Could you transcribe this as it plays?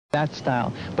that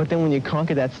style. But then when you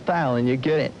conquer that style and you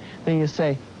get it, then you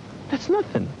say, that's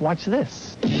nothing. Watch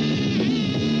this.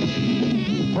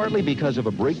 Partly because of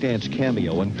a breakdance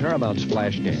cameo in Paramount's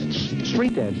Flashdance,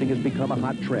 street dancing has become a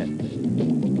hot trend.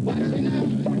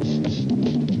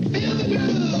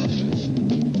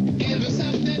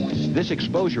 This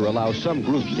exposure allows some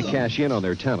groups to cash in on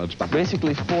their talents by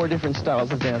Basically 4 different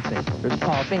styles of dancing. There's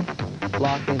popping,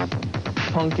 locking,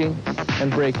 punking,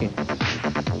 and breaking.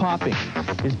 Popping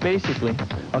is basically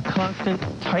a constant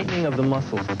tightening of the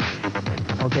muscles,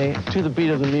 okay, to the beat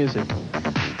of the music.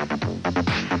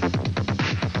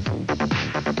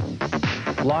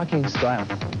 Locking style,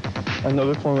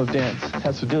 another form of dance,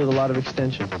 has to do with a lot of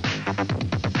extension.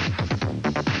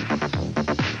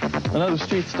 Another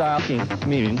street style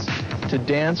means to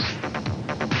dance,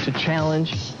 to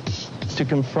challenge, to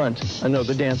confront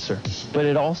another dancer. But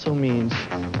it also means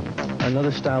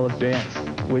another style of dance,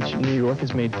 which New York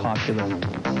has made popular,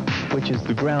 which is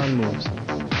the ground moves.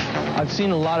 I've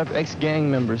seen a lot of ex-gang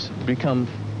members become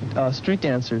street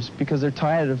dancers because they're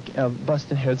tired of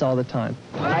busting heads all the time.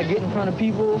 When I get in front of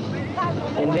people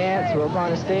and dance or up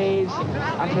on the stage,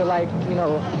 I feel like, you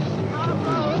know,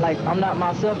 like I'm not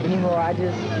myself anymore. I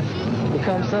just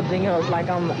become something else, like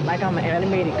I'm an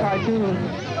animated cartoon.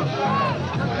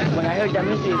 When I heard that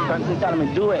music, I'm telling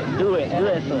me, do it.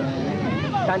 So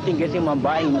something gets in my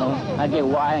body, you know. I get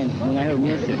wild when I hear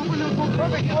music. He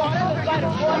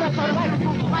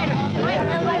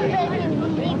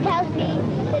tells me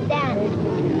to dance,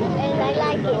 and I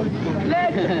like it.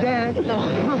 Let's dance. It's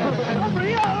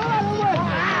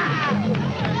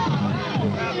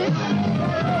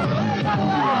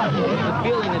the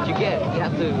feeling that you get. You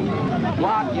have to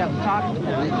walk, you have to talk, and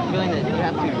it's the feeling that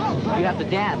you have to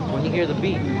dance when you hear the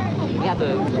beat. You have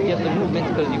to get the movements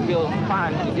because you feel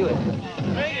fine when you do it.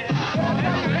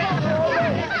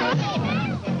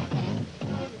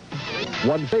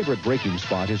 One favorite breaking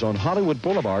spot is on Hollywood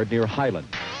Boulevard near Highland,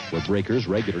 where breakers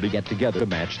regularly get together to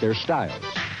match their styles.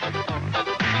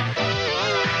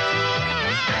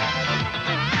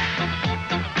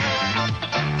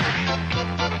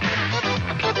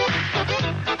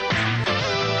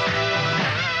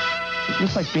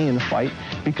 It's like being in a fight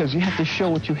because you have to show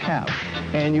what you have,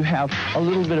 and you have a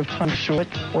little bit of time to show it,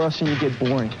 or else you get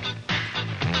boring.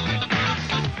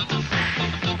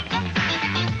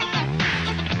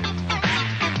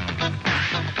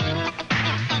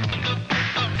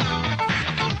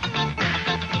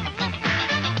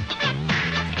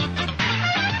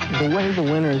 The way the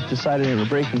winner is decided in a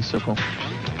breaking circle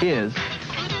is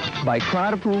by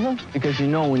crowd approval, because you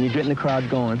know when you get in the crowd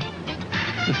going,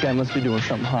 this guy must be doing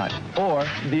something hot. Or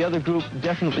the other group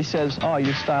definitely says, oh,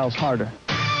 your style's harder.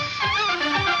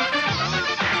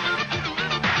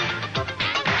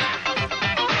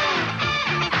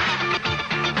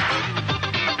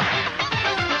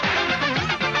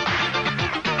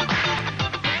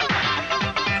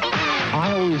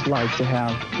 I always like to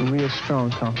have real strong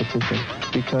competition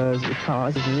because it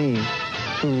causes me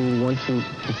to want to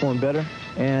perform better,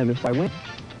 and if I win,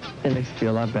 it makes you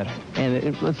feel a lot better. And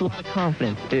it's a lot of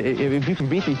confidence. If you can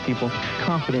beat these people,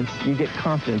 confidence, you get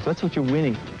confidence. That's what you're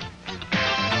winning.